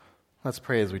Let's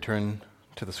pray as we turn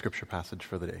to the scripture passage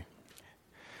for the day.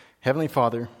 Heavenly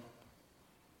Father,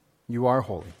 you are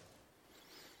holy.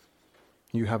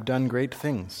 You have done great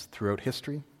things throughout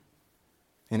history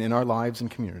and in our lives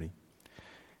and community.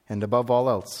 And above all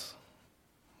else,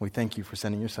 we thank you for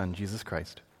sending your Son, Jesus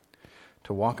Christ,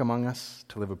 to walk among us,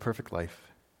 to live a perfect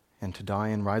life, and to die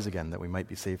and rise again that we might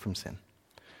be saved from sin.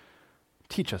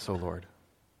 Teach us, O Lord,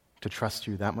 to trust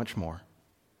you that much more.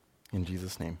 In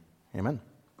Jesus' name, amen.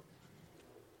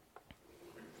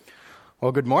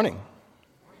 Well, good morning.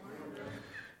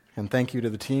 And thank you to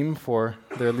the team for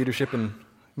their leadership in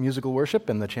musical worship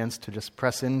and the chance to just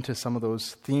press into some of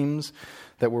those themes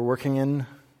that we're working in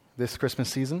this Christmas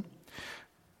season.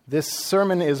 This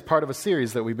sermon is part of a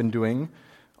series that we've been doing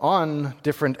on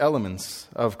different elements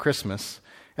of Christmas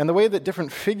and the way that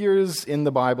different figures in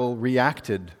the Bible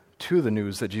reacted to the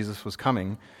news that Jesus was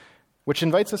coming, which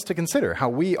invites us to consider how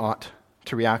we ought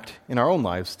to react in our own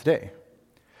lives today.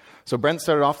 So Brent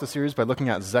started off the series by looking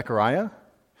at Zechariah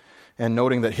and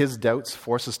noting that his doubts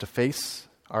force us to face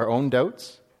our own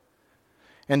doubts.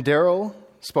 And Daryl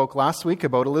spoke last week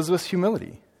about Elizabeth's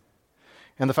humility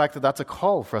and the fact that that's a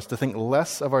call for us to think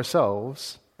less of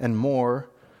ourselves and more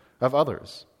of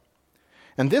others.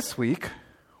 And this week,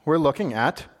 we're looking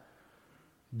at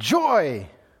joy.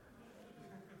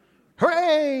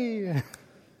 Hooray!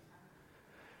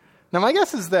 Now, my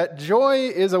guess is that joy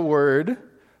is a word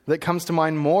that comes to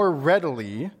mind more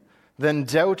readily than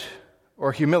doubt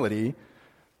or humility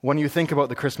when you think about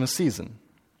the Christmas season.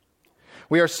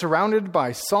 We are surrounded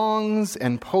by songs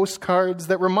and postcards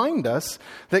that remind us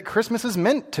that Christmas is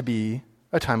meant to be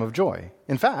a time of joy.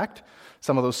 In fact,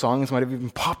 some of those songs might have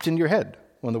even popped into your head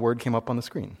when the word came up on the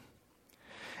screen.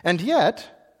 And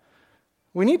yet,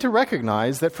 we need to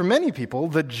recognize that for many people,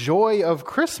 the joy of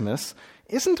Christmas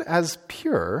isn't as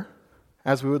pure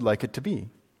as we would like it to be.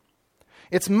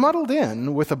 It's muddled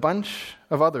in with a bunch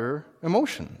of other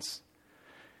emotions.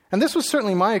 And this was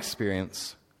certainly my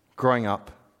experience growing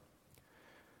up.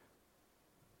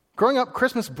 Growing up,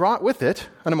 Christmas brought with it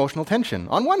an emotional tension.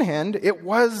 On one hand, it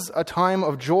was a time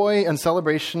of joy and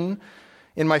celebration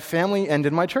in my family and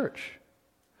in my church.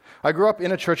 I grew up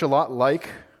in a church a lot like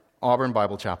Auburn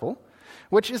Bible Chapel,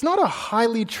 which is not a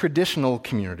highly traditional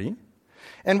community.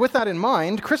 And with that in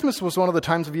mind, Christmas was one of the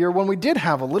times of year when we did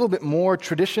have a little bit more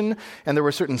tradition, and there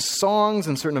were certain songs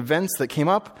and certain events that came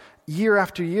up year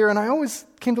after year, and I always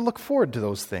came to look forward to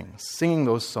those things, singing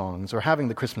those songs, or having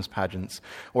the Christmas pageants,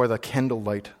 or the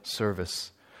candlelight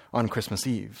service on Christmas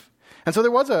Eve. And so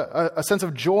there was a sense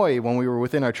of joy when we were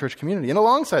within our church community. And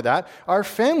alongside that, our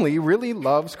family really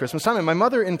loves Christmas time. And my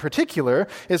mother in particular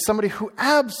is somebody who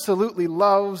absolutely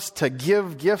loves to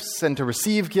give gifts and to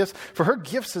receive gifts. For her,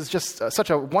 gifts is just such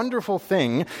a wonderful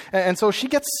thing. And so she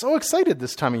gets so excited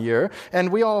this time of year. And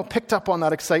we all picked up on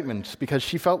that excitement because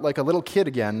she felt like a little kid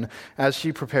again as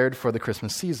she prepared for the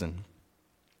Christmas season.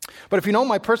 But if you know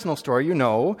my personal story, you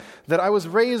know that I was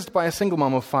raised by a single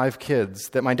mom of 5 kids,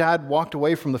 that my dad walked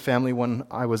away from the family when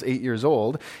I was 8 years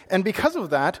old. And because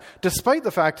of that, despite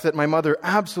the fact that my mother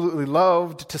absolutely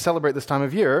loved to celebrate this time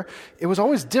of year, it was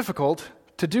always difficult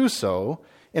to do so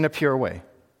in a pure way.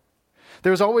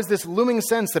 There was always this looming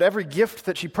sense that every gift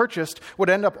that she purchased would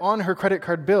end up on her credit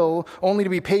card bill only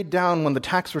to be paid down when the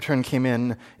tax return came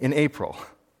in April.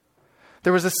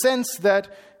 There was a sense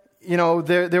that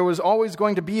there was always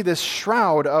going to be this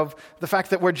shroud of the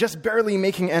fact that we're just barely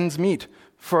making ends meet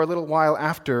for a little while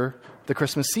after the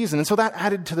Christmas season. And so that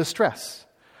added to the stress.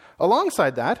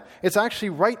 Alongside that, it's actually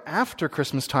right after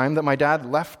Christmas time that my dad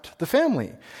left the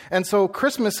family. And so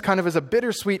Christmas kind of is a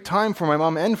bittersweet time for my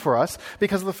mom and for us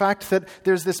because of the fact that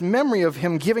there's this memory of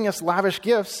him giving us lavish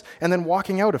gifts and then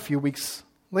walking out a few weeks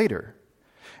later.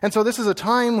 And so this is a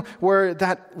time where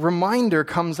that reminder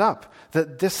comes up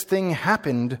that this thing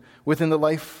happened within the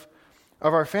life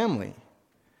of our family.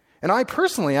 And I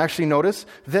personally actually notice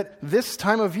that this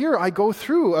time of year I go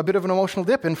through a bit of an emotional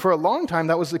dip. And for a long time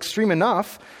that was extreme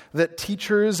enough that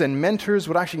teachers and mentors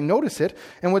would actually notice it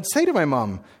and would say to my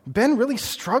mom, "Ben really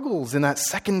struggles in that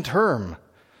second term."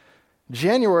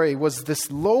 January was this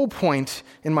low point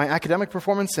in my academic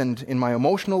performance and in my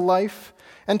emotional life.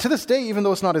 And to this day, even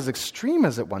though it's not as extreme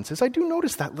as it once is, I do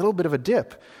notice that little bit of a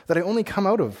dip that I only come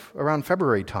out of around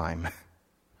February time,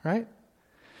 right?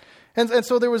 And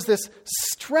so there was this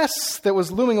stress that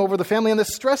was looming over the family, and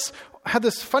this stress had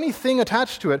this funny thing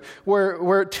attached to it,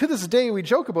 where to this day we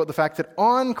joke about the fact that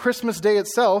on Christmas Day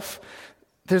itself,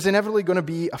 there's inevitably going to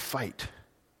be a fight.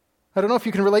 I don't know if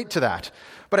you can relate to that.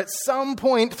 But at some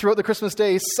point throughout the Christmas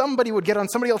day, somebody would get on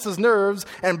somebody else's nerves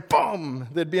and boom,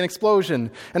 there'd be an explosion.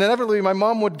 And inevitably, my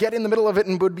mom would get in the middle of it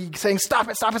and would be saying, stop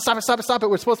it, stop it, stop it, stop it, stop it.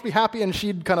 We're supposed to be happy. And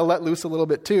she'd kind of let loose a little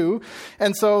bit too.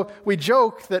 And so we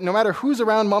joke that no matter who's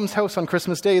around mom's house on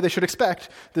Christmas day, they should expect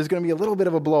there's going to be a little bit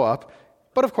of a blow up.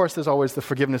 But of course, there's always the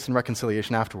forgiveness and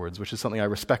reconciliation afterwards, which is something I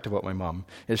respect about my mom,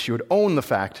 is she would own the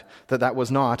fact that that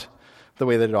was not the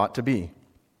way that it ought to be.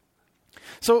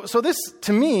 So this,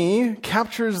 to me,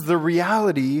 captures the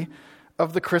reality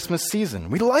of the Christmas season.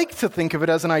 We like to think of it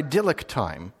as an idyllic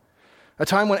time, a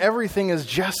time when everything is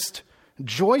just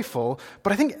joyful,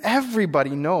 but I think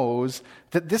everybody knows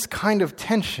that this kind of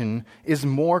tension is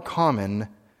more common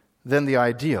than the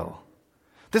ideal.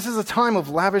 This is a time of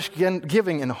lavish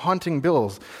giving and haunting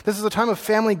bills. This is a time of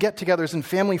family get-togethers and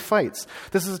family fights.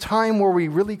 This is a time where we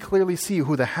really clearly see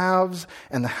who the haves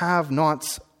and the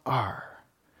have-nots are.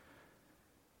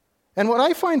 And what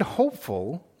I find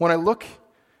hopeful when I look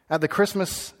at the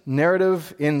Christmas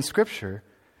narrative in Scripture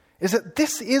is that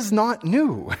this is not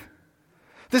new.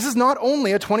 This is not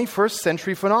only a 21st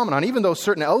century phenomenon, even though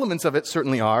certain elements of it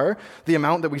certainly are. The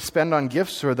amount that we spend on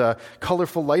gifts or the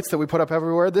colorful lights that we put up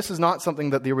everywhere, this is not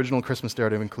something that the original Christmas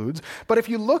narrative includes. But if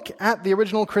you look at the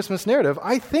original Christmas narrative,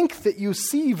 I think that you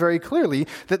see very clearly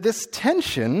that this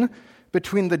tension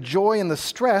between the joy and the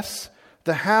stress,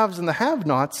 the haves and the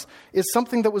have-nots, is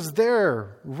something that was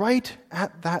there right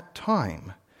at that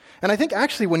time. And I think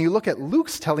actually when you look at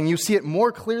Luke's telling, you see it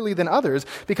more clearly than others,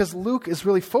 because Luke is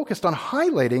really focused on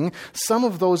highlighting some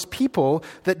of those people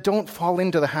that don't fall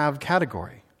into the have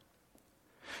category.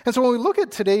 And so when we look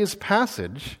at today's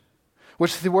passage,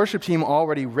 which the worship team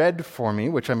already read for me,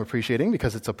 which I'm appreciating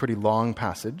because it's a pretty long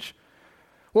passage,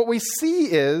 what we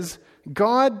see is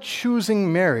God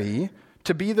choosing Mary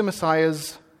to be the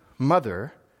Messiah's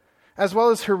mother, as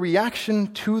well as her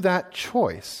reaction to that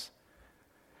choice.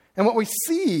 And what we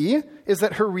see is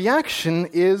that her reaction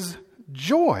is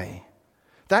joy.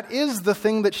 That is the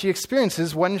thing that she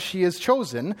experiences when she is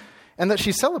chosen, and that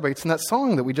she celebrates in that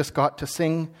song that we just got to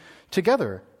sing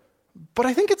together. But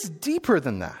I think it's deeper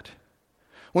than that.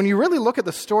 When you really look at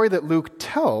the story that Luke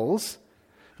tells,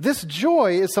 this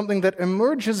joy is something that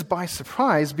emerges by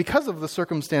surprise because of the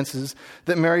circumstances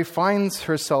that Mary finds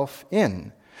herself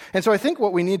in. And so I think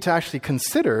what we need to actually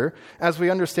consider as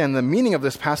we understand the meaning of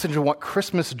this passage and what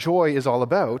Christmas joy is all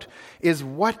about is,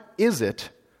 what is it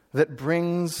that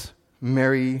brings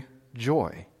Mary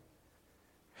joy?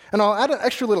 And I'll add an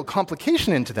extra little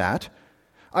complication into that.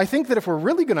 I think that if we're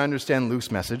really going to understand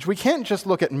Luke's message, we can't just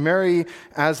look at Mary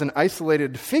as an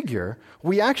isolated figure.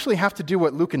 We actually have to do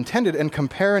what Luke intended and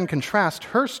compare and contrast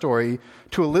her story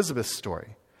to Elizabeth's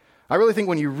story. I really think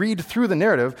when you read through the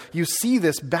narrative, you see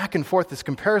this back and forth, this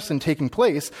comparison taking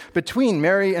place between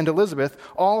Mary and Elizabeth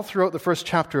all throughout the first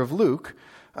chapter of Luke.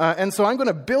 And so I'm going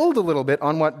to build a little bit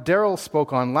on what Daryl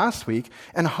spoke on last week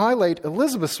and highlight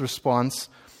Elizabeth's response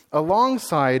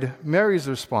alongside Mary's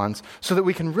response so that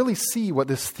we can really see what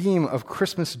this theme of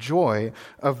Christmas joy,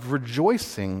 of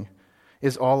rejoicing,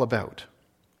 is all about.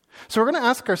 So we're going to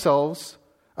ask ourselves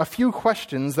a few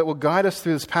questions that will guide us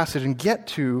through this passage and get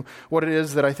to what it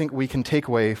is that I think we can take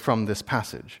away from this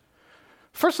passage.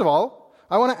 First of all,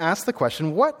 I want to ask the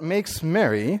question, what makes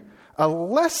Mary a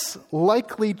less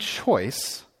likely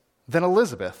choice than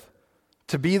Elizabeth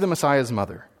to be the Messiah's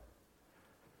mother?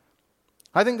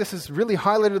 I think this is really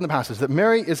highlighted in the passage, that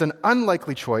Mary is an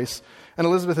unlikely choice and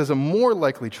Elizabeth is a more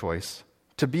likely choice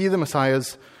to be the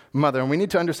Messiah's mother. And we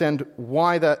need to understand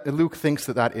why that Luke thinks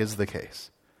that that is the case.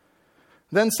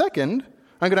 Then second,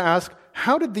 I'm going to ask,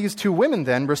 how did these two women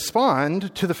then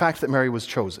respond to the fact that Mary was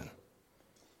chosen?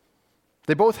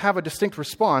 They both have a distinct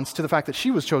response to the fact that she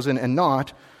was chosen and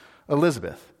not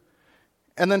Elizabeth.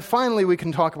 And then finally, we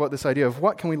can talk about this idea of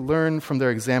what can we learn from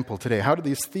their example today? How do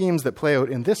these themes that play out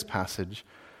in this passage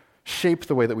shape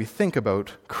the way that we think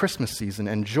about Christmas season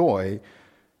and joy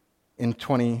in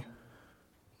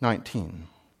 2019?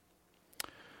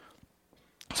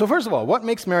 So first of all, what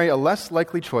makes Mary a less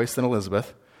likely choice than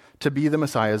Elizabeth to be the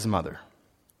Messiah's mother?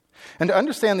 And to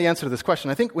understand the answer to this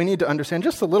question, I think we need to understand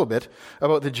just a little bit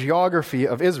about the geography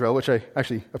of Israel, which I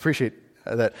actually appreciate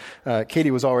that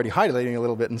Katie was already highlighting a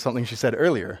little bit in something she said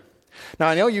earlier. Now,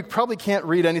 I know you probably can't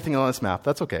read anything on this map.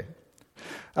 That's okay.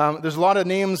 There's a lot of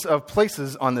names of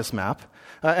places on this map.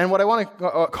 And what I want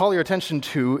to call your attention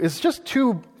to is just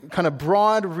two kind of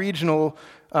broad regional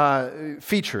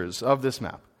features of this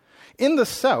map. In the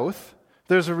south,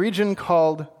 there's a region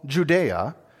called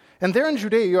Judea, and there in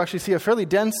Judea you actually see a fairly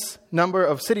dense number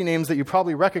of city names that you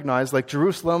probably recognize, like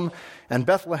Jerusalem and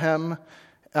Bethlehem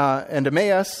and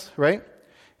Emmaus, right?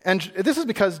 And this is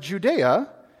because Judea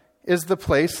is the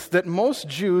place that most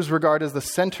Jews regard as the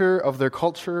center of their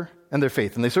culture and their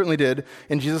faith. And they certainly did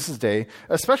in Jesus' day,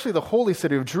 especially the holy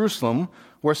city of Jerusalem,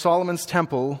 where Solomon's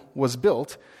temple was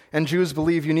built, and Jews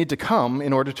believe you need to come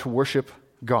in order to worship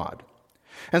God.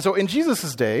 And so in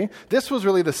Jesus' day, this was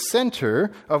really the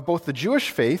center of both the Jewish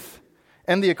faith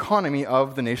and the economy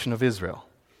of the nation of Israel.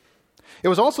 It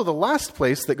was also the last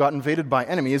place that got invaded by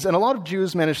enemies, and a lot of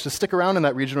Jews managed to stick around in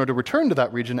that region or to return to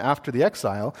that region after the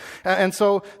exile. And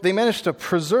so they managed to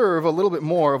preserve a little bit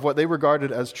more of what they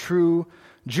regarded as true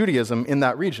Judaism in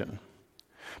that region.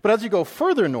 But as you go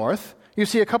further north, you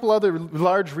see a couple other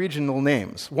large regional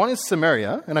names. One is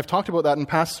Samaria, and I've talked about that in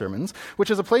past sermons,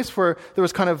 which is a place where there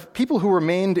was kind of people who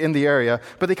remained in the area,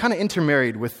 but they kind of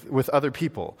intermarried with other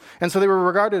people. And so they were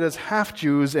regarded as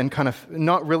half-Jews and kind of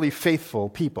not really faithful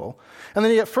people. And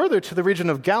then you get further to the region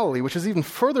of Galilee, which is even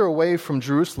further away from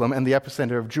Jerusalem and the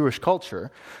epicenter of Jewish culture.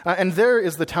 And there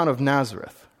is the town of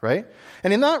Nazareth, right?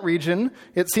 And in that region,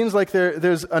 it seems like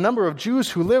there's a number of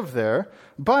Jews who live there,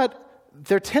 but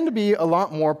there tend to be a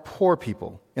lot more poor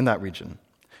people in that region.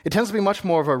 It tends to be much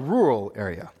more of a rural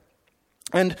area.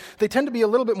 And they tend to be a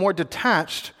little bit more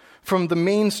detached from the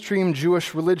mainstream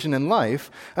Jewish religion and life.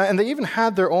 And they even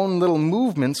had their own little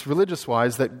movements,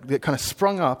 religious-wise, that kind of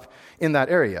sprung up in that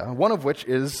area, one of which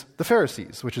is the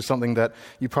Pharisees, which is something that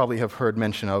you probably have heard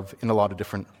mention of in a lot of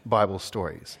different Bible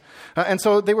stories. And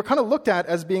so they were kind of looked at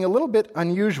as being a little bit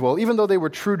unusual. Even though they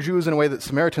were true Jews in a way that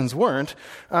Samaritans weren't,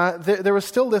 there was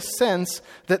still this sense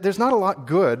that there's not a lot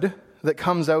good that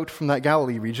comes out from that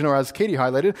Galilee region. Or as Katie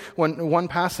highlighted, one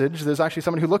passage, there's actually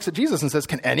somebody who looks at Jesus and says,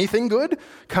 "Can anything good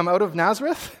come out of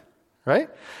Nazareth?" Right?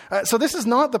 So this is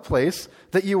not the place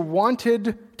that you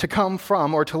wanted to come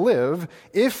from or to live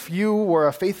if you were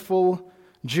a faithful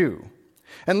Jew.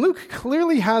 And Luke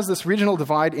clearly has this regional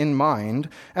divide in mind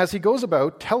as he goes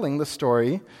about telling the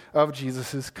story of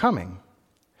Jesus' coming.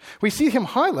 We see him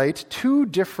highlight two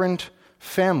different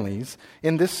families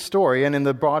in this story and in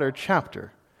the broader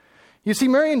chapter. You see,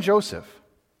 Mary and Joseph,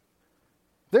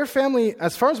 their family,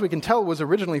 as far as we can tell, was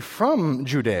originally from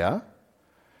Judea,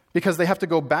 because they have to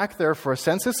go back there for a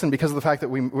census, and because of the fact that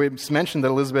we mentioned that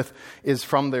Elizabeth is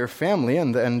from their family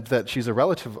and that she's a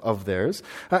relative of theirs.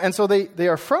 And so they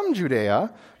are from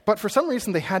Judea, but for some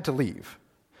reason they had to leave.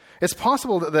 It's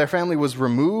possible that their family was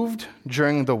removed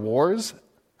during the wars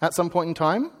at some point in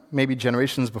time, maybe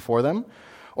generations before them,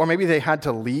 or maybe they had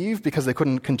to leave because they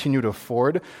couldn't continue to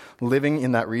afford living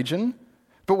in that region.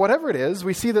 But whatever it is,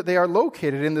 we see that they are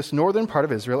located in this northern part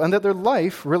of Israel and that their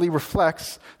life really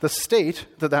reflects the state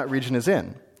that that region is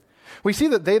in. We see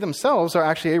that they themselves are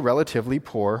actually a relatively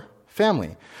poor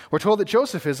family. We're told that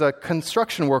Joseph is a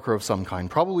construction worker of some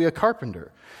kind, probably a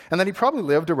carpenter, and that he probably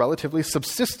lived a relatively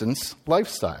subsistence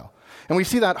lifestyle. And we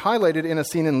see that highlighted in a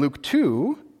scene in Luke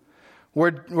 2,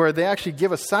 where they actually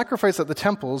give a sacrifice at the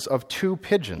temples of 2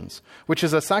 pigeons, which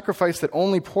is a sacrifice that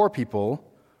only poor people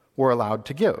were allowed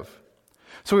to give.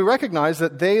 So we recognize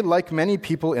that they, like many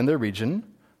people in their region,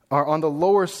 are on the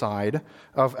lower side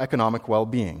of economic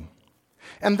well-being.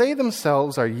 And they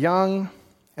themselves are young,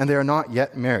 and they are not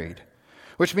yet married,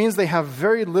 which means they have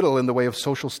very little in the way of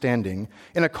social standing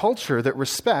in a culture that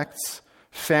respects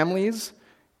families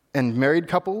and married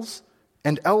couples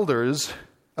and elders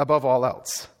above all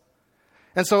else.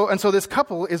 And so this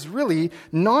couple is really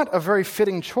not a very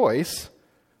fitting choice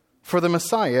for the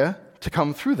Messiah to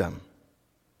come through them.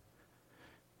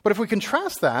 But if we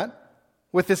contrast that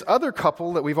with this other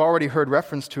couple that we've already heard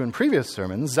reference to in previous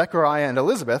sermons, Zechariah and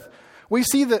Elizabeth, we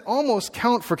see that almost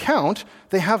count for count,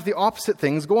 they have the opposite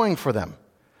things going for them.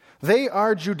 They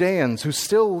are Judeans who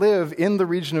still live in the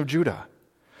region of Judah.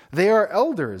 They are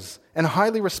elders and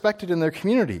highly respected in their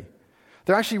community.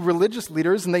 They're actually religious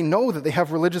leaders, and they know that they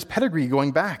have religious pedigree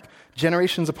going back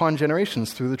generations upon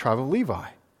generations through the tribe of Levi.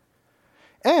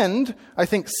 And I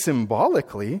think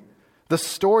symbolically, the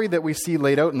story that we see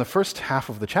laid out in the first half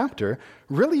of the chapter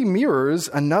really mirrors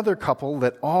another couple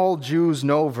that all Jews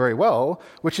know very well,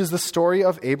 which is the story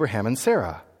of Abraham and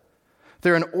Sarah.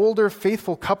 They're an older,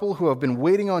 faithful couple who have been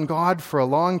waiting on God for a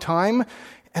long time,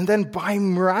 and then by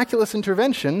miraculous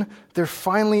intervention, they're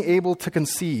finally able to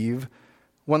conceive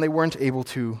when they weren't able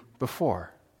to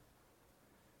before.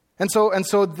 And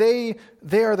so they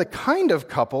are the kind of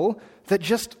couple that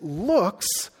just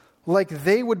looks like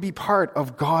they would be part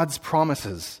of God's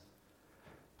promises,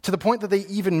 to the point that they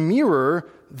even mirror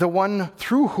the one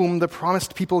through whom the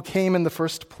promised people came in the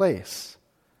first place.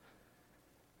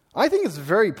 I think it's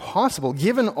very possible,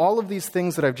 given all of these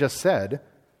things that I've just said,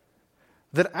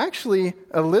 that actually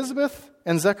Elizabeth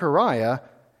and Zechariah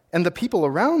and the people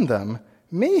around them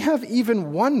may have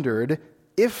even wondered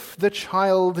if the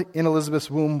child in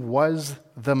Elizabeth's womb was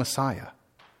the Messiah.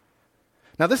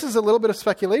 Now, this is a little bit of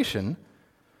speculation,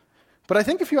 but I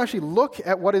think if you actually look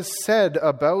at what is said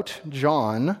about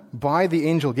John by the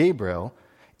angel Gabriel,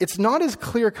 it's not as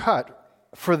clear-cut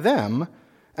for them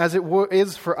as it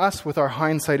is for us with our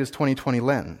hindsight as 2020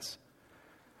 lens.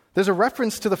 There's a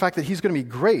reference to the fact that he's going to be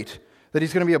great, that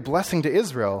he's going to be a blessing to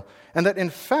Israel, and that in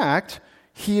fact,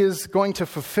 he is going to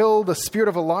fulfill the spirit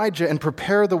of Elijah and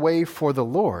prepare the way for the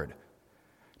Lord.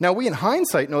 Now, we in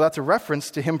hindsight know that's a reference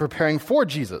to him preparing for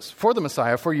Jesus, for the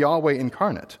Messiah, for Yahweh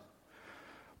incarnate.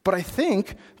 But I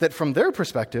think that from their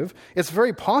perspective, it's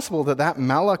very possible that that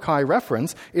Malachi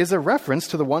reference is a reference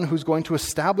to the one who's going to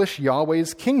establish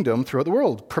Yahweh's kingdom throughout the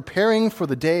world, preparing for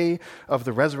the day of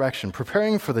the resurrection,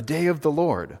 preparing for the day of the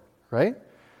Lord, right?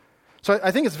 So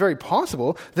I think it's very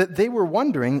possible that they were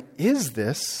wondering, is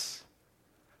this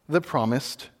the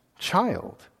promised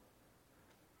child?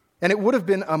 And it would have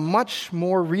been a much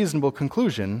more reasonable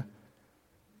conclusion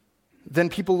than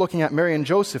people looking at Mary and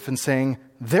Joseph and saying,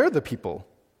 they're the people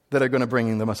that are going to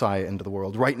bring the Messiah into the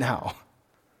world right now.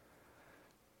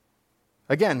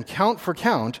 Again, count for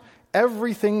count,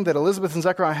 everything that Elizabeth and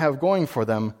Zechariah have going for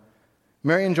them,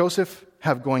 Mary and Joseph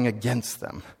have going against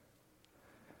them.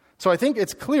 So I think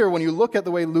it's clear when you look at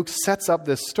the way Luke sets up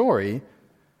this story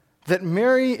that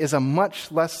Mary is a much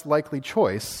less likely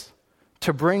choice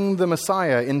to bring the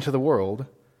Messiah into the world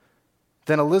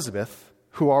than Elizabeth,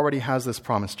 who already has this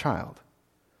promised child.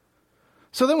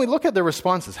 So then we look at their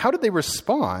responses. How did they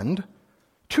respond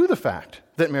to the fact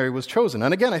that Mary was chosen?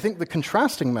 And again, I think the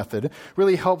contrasting method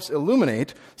really helps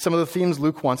illuminate some of the themes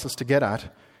Luke wants us to get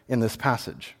at in this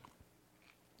passage.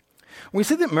 We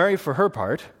see that Mary, for her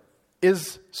part,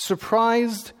 is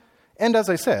surprised and, as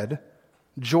I said,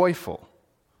 joyful.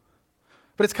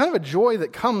 But it's kind of a joy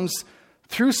that comes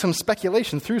through some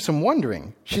speculation, through some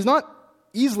wondering. She's not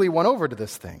easily won over to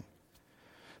this thing.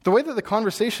 The way that the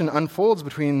conversation unfolds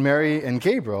between Mary and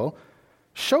Gabriel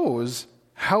shows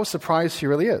how surprised she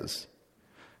really is.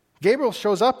 Gabriel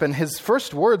shows up and his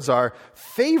first words are,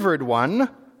 "Favored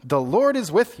one, the Lord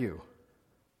is with you."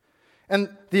 And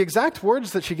the exact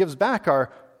words that she gives back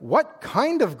are, "What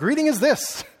kind of greeting is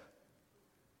this?"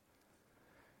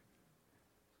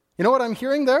 You know what I'm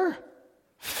hearing there?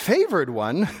 Favored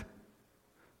one?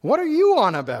 What are you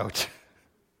on about?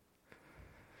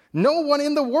 No one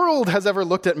in the world has ever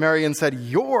looked at Mary and said,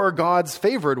 "You're God's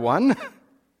favored one."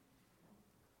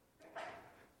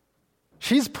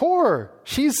 She's poor.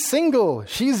 She's single.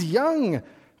 She's young.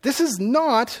 This is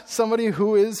not somebody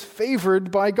who is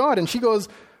favored by God. And she goes,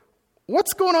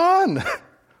 "What's going on?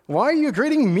 Why are you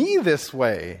greeting me this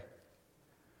way?"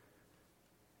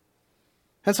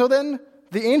 And so then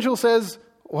the angel says,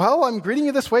 "Well, I'm greeting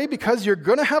you this way because you're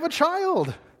going to have a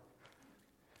child."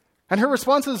 And her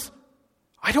response is,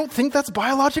 "I don't think that's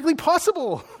biologically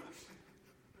possible."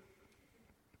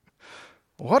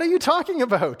 "What are you talking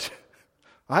about?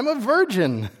 I'm a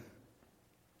virgin."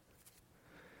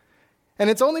 And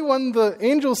it's only when the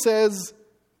angel says,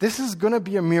 "This is going to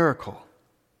be a miracle.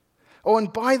 Oh,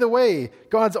 and by the way,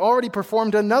 God's already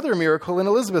performed another miracle in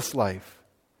Elizabeth's life.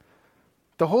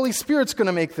 The Holy Spirit's going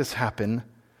to make this happen,"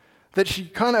 that she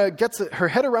kind of gets her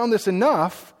head around this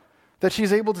enough that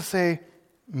she's able to say,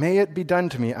 "May it be done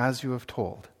to me as you have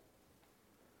told.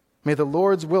 May the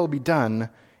Lord's will be done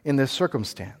in this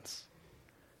circumstance."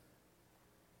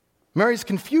 Mary's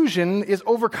confusion is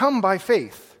overcome by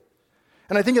faith.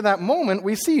 And I think at that moment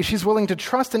we see she's willing to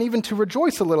trust and even to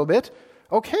rejoice a little bit.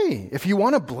 Okay, if you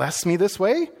want to bless me this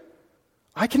way,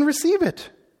 I can receive it.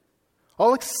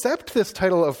 I'll accept this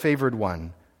title of favored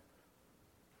one.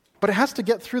 But it has to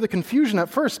get through the confusion at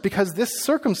first because this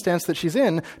circumstance that she's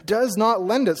in does not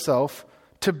lend itself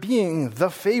to being the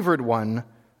favored one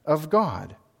of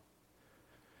God.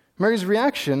 Mary's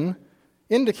reaction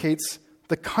indicates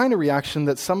the kind of reaction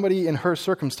that somebody in her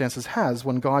circumstances has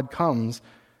when God comes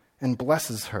and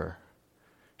blesses her.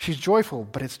 She's joyful,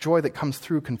 but it's joy that comes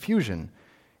through confusion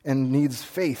and needs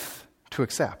faith to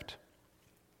accept.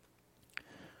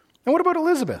 And what about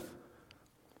Elizabeth?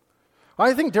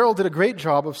 I think Daryl did a great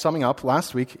job of summing up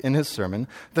last week in his sermon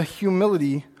the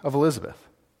humility of Elizabeth.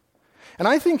 And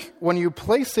I think when you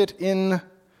place it in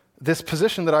this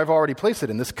position that I've already placed it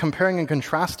in, this comparing and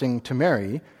contrasting to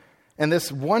Mary, and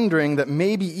this wondering that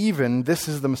maybe even this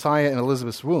is the Messiah in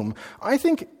Elizabeth's womb, I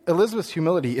think Elizabeth's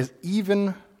humility is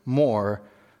even more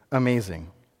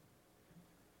amazing.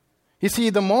 You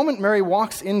see, the moment Mary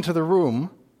walks into the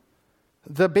room,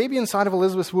 the baby inside of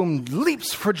Elizabeth's womb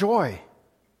leaps for joy.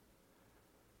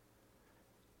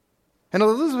 And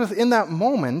Elizabeth, in that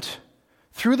moment,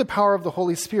 through the power of the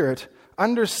Holy Spirit,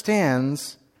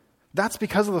 understands that's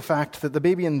because of the fact that the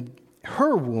baby in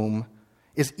her womb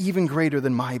is even greater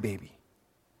than my baby.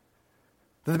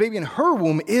 That the baby in her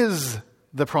womb is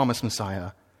the promised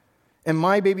Messiah, and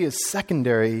my baby is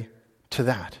secondary to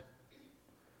that.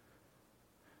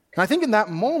 And I think in that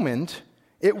moment,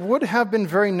 it would have been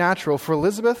very natural for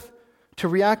Elizabeth to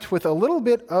react with a little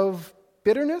bit of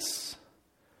bitterness,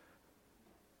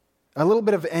 a little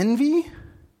bit of envy,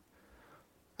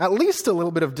 at least a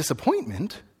little bit of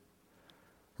disappointment.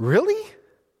 Really?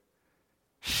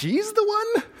 She's the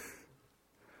one?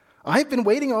 I've been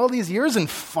waiting all these years and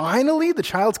finally the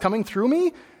child's coming through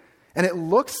me? And it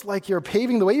looks like you're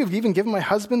paving the way. You've even given my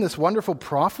husband this wonderful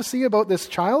prophecy about this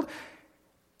child.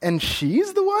 And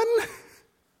she's the one?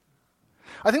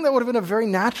 I think that would have been a very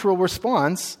natural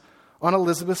response on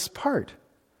Elizabeth's part.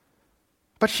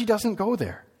 But she doesn't go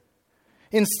there.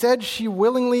 Instead, she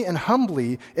willingly and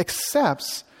humbly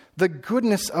accepts the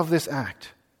goodness of this act.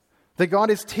 That God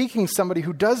is taking somebody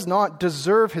who does not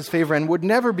deserve his favor and would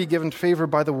never be given favor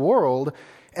by the world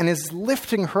and is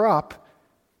lifting her up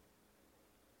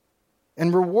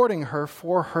and rewarding her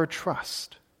for her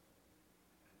trust.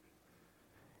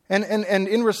 And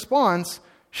in response,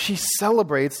 she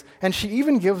celebrates, and she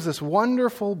even gives this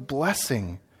wonderful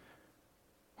blessing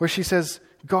where she says,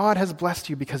 God has blessed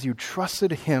you because you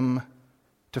trusted him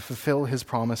to fulfill his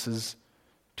promises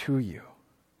to you.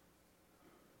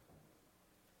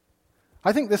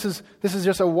 I think this is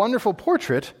just a wonderful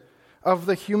portrait of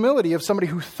the humility of somebody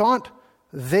who thought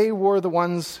they were the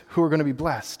ones who were going to be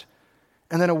blessed,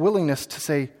 and then a willingness to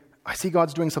say, I see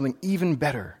God's doing something even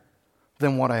better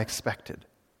than what I expected.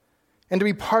 And to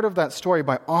be part of that story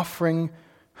by offering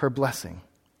her blessing.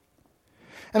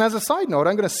 And as a side note,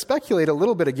 I'm going to speculate a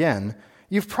little bit again.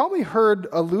 You've probably heard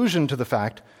allusion to the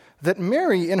fact that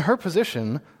Mary, in her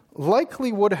position,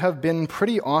 likely would have been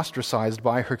pretty ostracized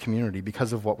by her community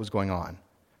because of what was going on.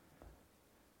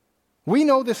 We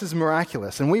know this is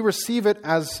miraculous, and we receive it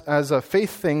as a faith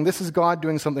thing. This is God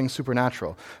doing something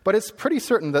supernatural. But it's pretty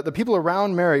certain that the people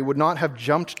around Mary would not have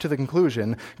jumped to the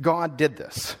conclusion, God did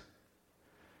this.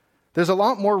 There's a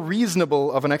lot more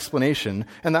reasonable of an explanation,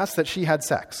 and that's that she had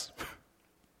sex.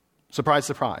 Surprise,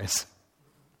 surprise.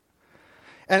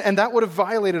 And that would have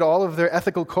violated all of their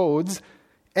ethical codes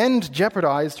and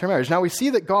jeopardized her marriage. Now we see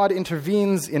that God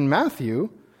intervenes in Matthew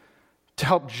to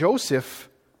help Joseph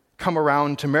come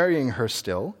around to marrying her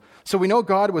still. So we know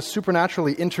God was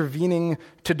supernaturally intervening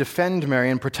to defend Mary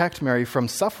and protect Mary from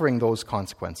suffering those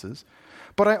consequences.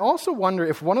 But I also wonder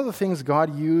if one of the things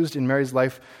God used in Mary's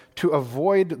life to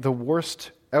avoid the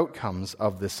worst outcomes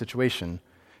of this situation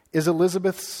is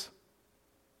Elizabeth's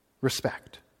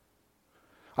respect.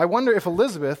 I wonder if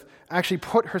Elizabeth actually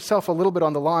put herself a little bit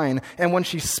on the line, and when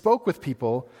she spoke with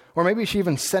people, or maybe she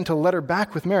even sent a letter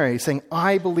back with Mary saying,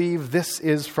 I believe this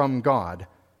is from God,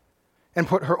 and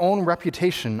put her own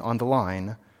reputation on the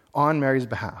line on Mary's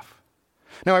behalf.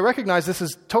 Now, I recognize this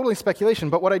is totally speculation,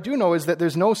 but what I do know is that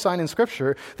there's no sign in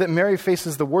Scripture that Mary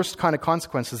faces the worst kind of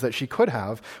consequences that she could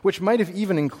have, which might have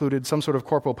even included some sort of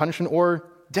corporal punishment or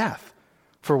death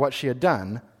for what she had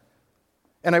done.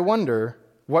 And I wonder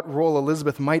what role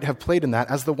Elizabeth might have played in that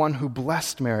as the one who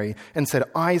blessed Mary and said,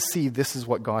 I see this is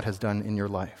what God has done in your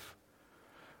life.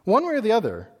 One way or the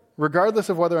other, regardless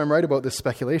of whether I'm right about this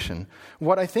speculation,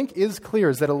 what I think is clear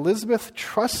is that Elizabeth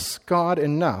trusts God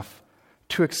enough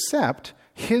to accept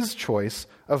his choice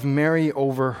of Mary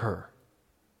over her.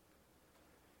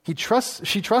 She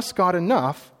trusts God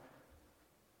enough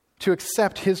to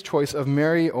accept his choice of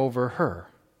Mary over her.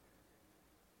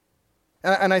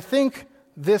 And I think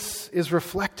this is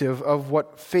reflective of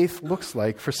what faith looks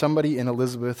like for somebody in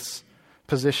Elizabeth's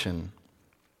position.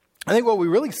 I think what we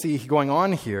really see going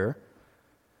on here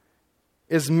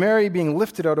is Mary being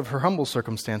lifted out of her humble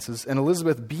circumstances and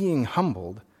Elizabeth being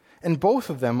humbled, and both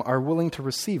of them are willing to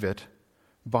receive it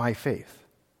by faith.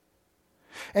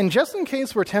 And just in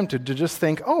case we're tempted to just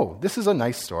think, oh, this is a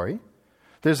nice story.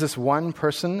 There's this one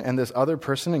person and this other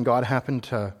person, and God happened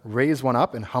to raise one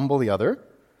up and humble the other.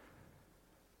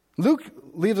 Luke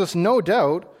leaves us no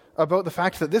doubt about the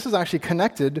fact that this is actually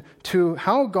connected to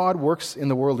how God works in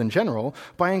the world in general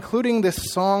by including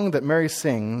this song that Mary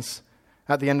sings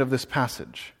at the end of this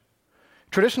passage.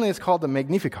 Traditionally, it's called the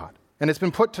Magnificat, and it's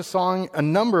been put to song a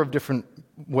number of different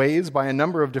ways by a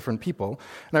number of different people,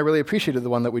 and I really appreciated the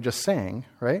one that we just sang,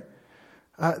 right?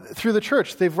 Through the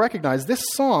church, they've recognized this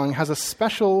song has a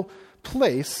special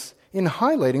place in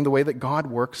highlighting the way that God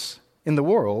works in the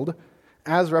world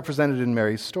as represented in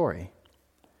Mary's story.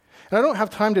 And I don't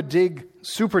have time to dig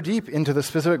super deep into the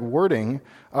specific wording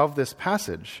of this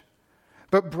passage,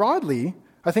 but broadly,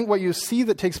 I think what you see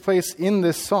that takes place in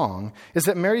this song is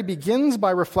that Mary begins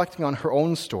by reflecting on her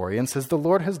own story and says, "The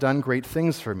Lord has done great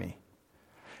things for me."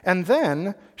 And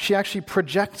then she actually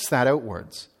projects that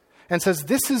outwards and says,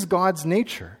 this is God's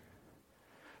nature,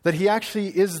 that he actually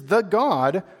is the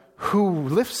God who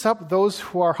lifts up those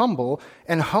who are humble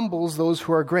and humbles those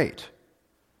who are great.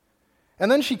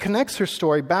 And then she connects her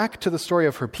story back to the story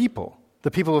of her people,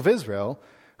 the people of Israel,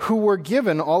 who were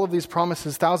given all of these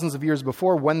promises thousands of years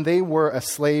before when they were a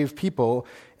slave people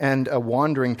and a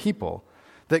wandering people,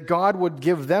 that God would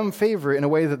give them favor in a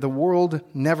way that the world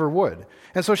never would.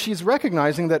 And so she's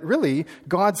recognizing that really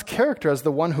God's character as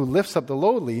the one who lifts up the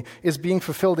lowly is being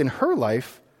fulfilled in her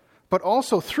life, but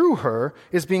also through her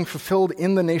is being fulfilled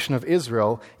in the nation of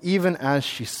Israel, even as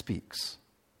she speaks.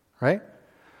 Right?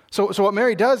 So what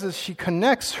Mary does is she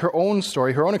connects her own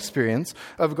story, her own experience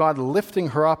of God lifting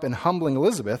her up and humbling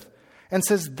Elizabeth, and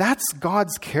says, that's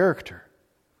God's character.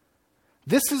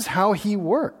 This is how he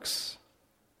works.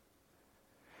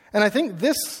 And I think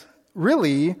this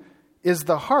really is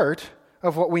the heart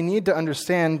of what we need to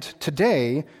understand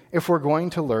today if we're going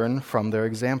to learn from their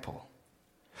example.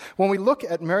 When we look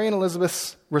at Mary and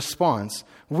Elizabeth's response,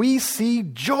 we see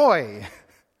joy.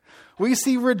 We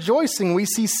see rejoicing, we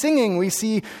see singing, we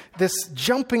see this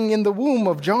jumping in the womb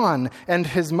of John and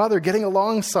his mother getting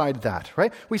alongside that,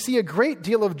 right? We see a great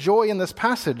deal of joy in this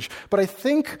passage, but I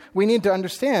think we need to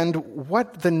understand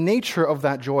what the nature of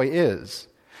that joy is.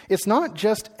 It's not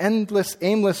just endless,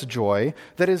 aimless joy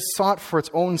that is sought for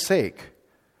its own sake.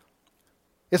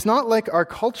 It's not like our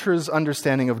culture's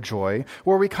understanding of joy,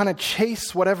 where we kind of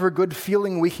chase whatever good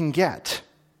feeling we can get.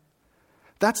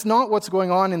 That's not what's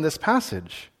going on in this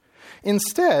passage.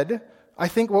 Instead, I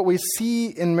think what we see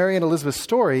in Mary and Elizabeth's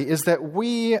story is that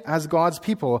we, as God's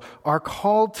people, are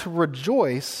called to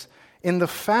rejoice in the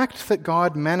fact that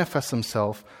God manifests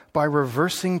himself by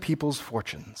reversing people's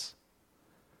fortunes.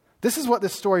 This is what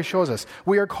this story shows us.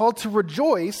 We are called to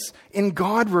rejoice in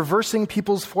God reversing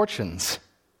people's fortunes.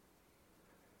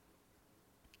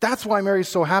 That's why Mary's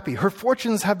so happy. Her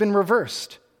fortunes have been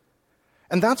reversed.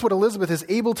 And that's what Elizabeth is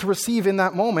able to receive in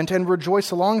that moment and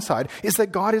rejoice alongside, is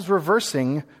that God is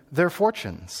reversing their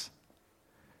fortunes.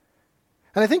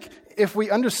 And I think if we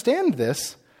understand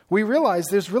this, we realize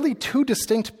there's really two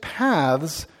distinct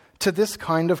paths to this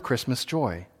kind of Christmas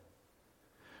joy.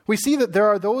 We see that there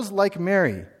are those like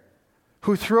Mary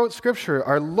who throughout Scripture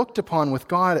are looked upon with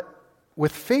God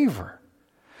with favor.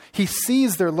 He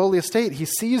sees their lowly estate. He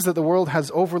sees that the world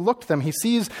has overlooked them. He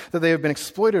sees that they have been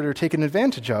exploited or taken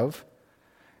advantage of.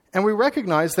 And we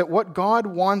recognize that what God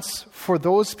wants for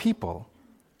those people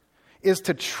is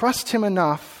to trust him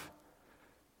enough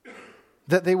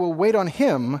that they will wait on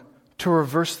him to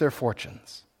reverse their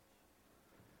fortunes.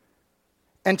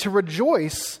 And to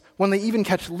rejoice when they even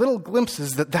catch little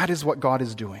glimpses that that is what God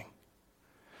is doing.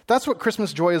 That's what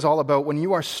Christmas joy is all about when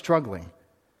you are struggling.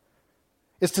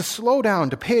 Is to slow down,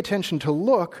 to pay attention, to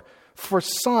look for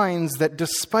signs that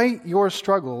despite your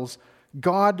struggles,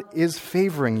 God is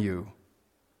favoring you.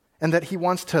 And that he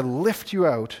wants to lift you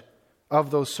out of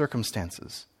those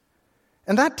circumstances.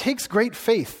 And that takes great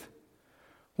faith.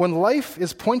 When life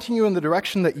is pointing you in the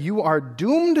direction that you are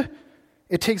doomed,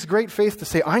 it takes great faith to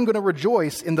say, I'm going to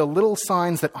rejoice in the little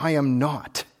signs that I am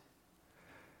not.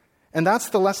 And that's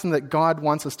the lesson that God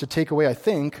wants us to take away, I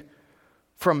think,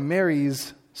 from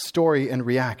Mary's story and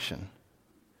reaction.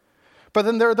 But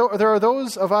then there are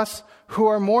those of us who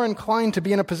are more inclined to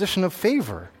be in a position of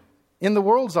favor in the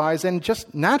world's eyes and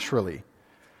just naturally.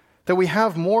 That we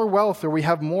have more wealth or we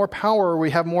have more power or we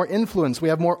have more influence, we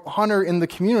have more honor in the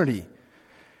community.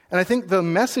 And I think the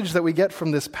message that we get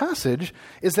from this passage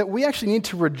is that we actually need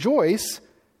to rejoice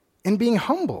in being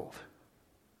humbled.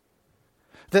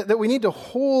 That we need to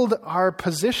hold our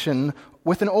position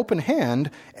with an open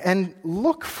hand and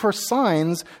look for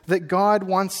signs that God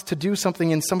wants to do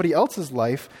something in somebody else's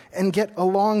life and get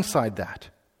alongside that.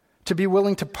 To be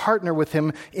willing to partner with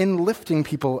him in lifting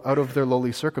people out of their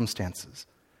lowly circumstances.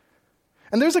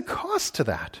 And there's a cost to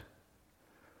that.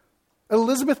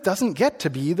 Elizabeth doesn't get to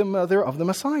be the mother of the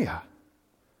Messiah.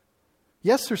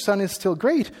 Yes, her son is still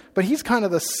great, but he's kind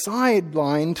of the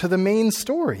sideline to the main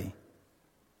story.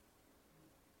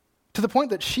 To the point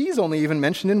that she's only even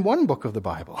mentioned in one book of the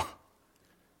Bible.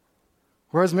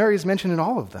 Whereas Mary is mentioned in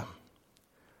all of them.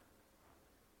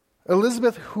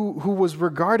 Elizabeth, who was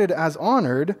regarded as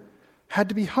honored, had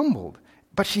to be humbled.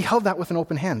 But she held that with an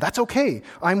open hand. That's okay.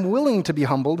 I'm willing to be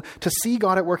humbled, to see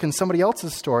God at work in somebody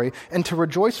else's story, and to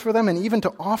rejoice for them, and even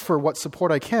to offer what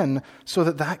support I can so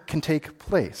that that can take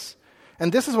place.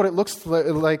 And this is what it looks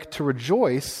like to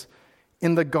rejoice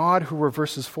in the God who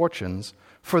reverses fortunes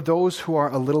for those who are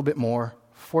a little bit more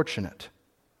fortunate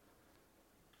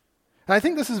And I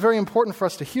think this is very important for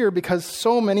us to hear because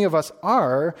so many of us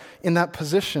are in that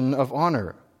position of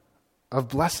honor, of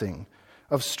blessing,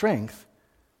 of strength.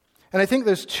 And I think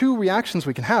there's two reactions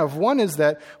we can have. One is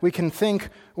that we can think,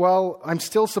 well, I'm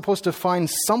still supposed to find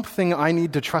something I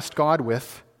need to trust God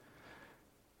with.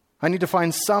 I need to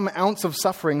find some ounce of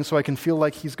suffering so I can feel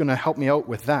like He's going to help me out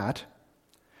with that.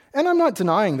 And I'm not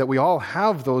denying that we all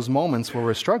have those moments where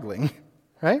we're struggling,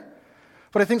 right?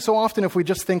 But I think so often if we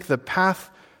just think the path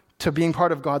to being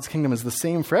part of God's kingdom is the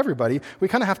same for everybody, we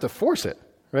kind of have to force it,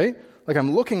 right? Like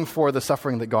I'm looking for the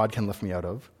suffering that God can lift me out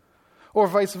of. Or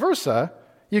vice versa,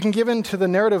 you can give in to the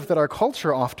narrative that our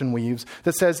culture often weaves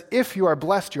that says, if you are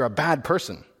blessed, you're a bad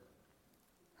person,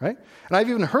 right? And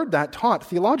I've even heard that taught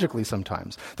theologically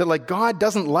sometimes, that like God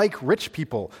doesn't like rich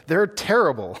people. They're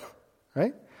terrible,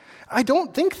 right? I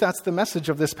don't think that's the message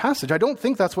of this passage. I don't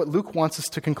think that's what Luke wants us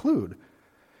to conclude.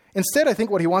 Instead, I think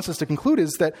what he wants us to conclude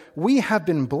is that we have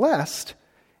been blessed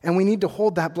and we need to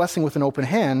hold that blessing with an open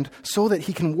hand so that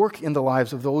he can work in the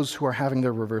lives of those who are having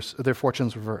their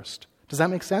fortunes reversed. Does that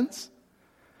make sense?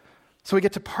 So we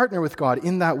get to partner with God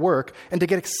in that work and to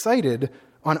get excited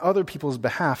on other people's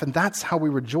behalf. And that's how we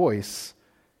rejoice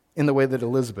in the way that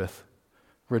Elizabeth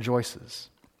rejoices.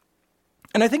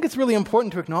 And I think it's really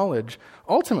important to acknowledge,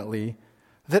 ultimately,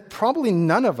 that probably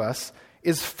none of us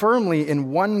is firmly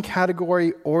in one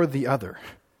category or the other.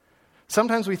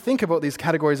 Sometimes we think about these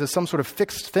categories as some sort of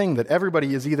fixed thing that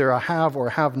everybody is either a have or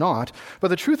have not. But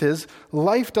the truth is,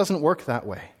 life doesn't work that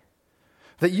way.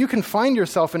 That you can find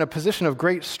yourself in a position of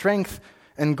great strength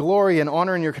and glory and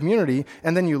honor in your community,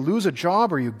 and then you lose a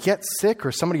job or you get sick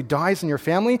or somebody dies in your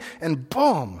family, and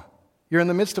boom, you're in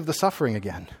the midst of the suffering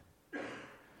again.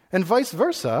 And vice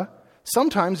versa,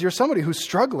 sometimes you're somebody who's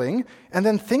struggling, and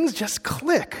then things just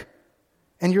click,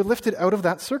 and you're lifted out of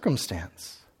that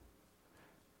circumstance.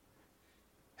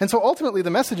 And so ultimately, the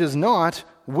message is not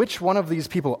which one of these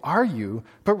people are you,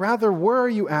 but rather where are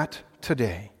you at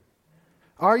today?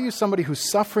 Are you somebody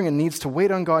who's suffering and needs to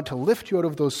wait on God to lift you out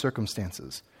of those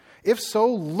circumstances? If so,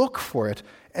 look for it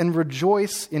and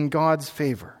rejoice in God's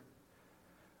favor.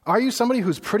 Are you somebody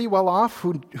who's pretty well off,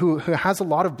 who has a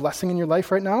lot of blessing in your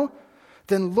life right now?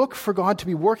 Then look for God to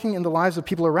be working in the lives of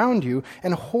people around you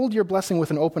and hold your blessing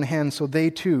with an open hand so they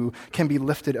too can be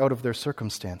lifted out of their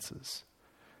circumstances.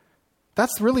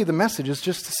 That's really the message, is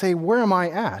just to say, where am I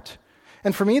at?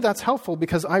 And for me, that's helpful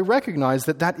because I recognize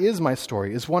that that is my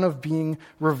story, is one of being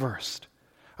reversed.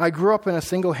 I grew up in a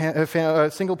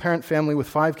single-parent family with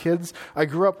 5 kids. I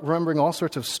grew up remembering all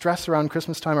sorts of stress around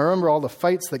Christmas time. I remember all the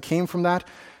fights that came from that.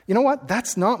 You know what?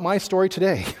 That's not my story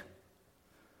today.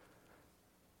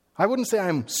 I wouldn't say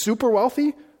I'm super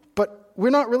wealthy, but we're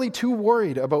not really too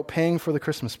worried about paying for the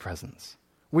Christmas presents.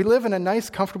 We live in a nice,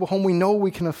 comfortable home we know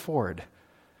we can afford.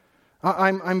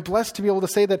 I'm blessed to be able to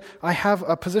say that I have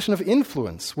a position of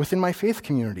influence within my faith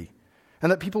community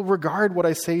and that people regard what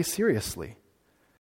I say seriously.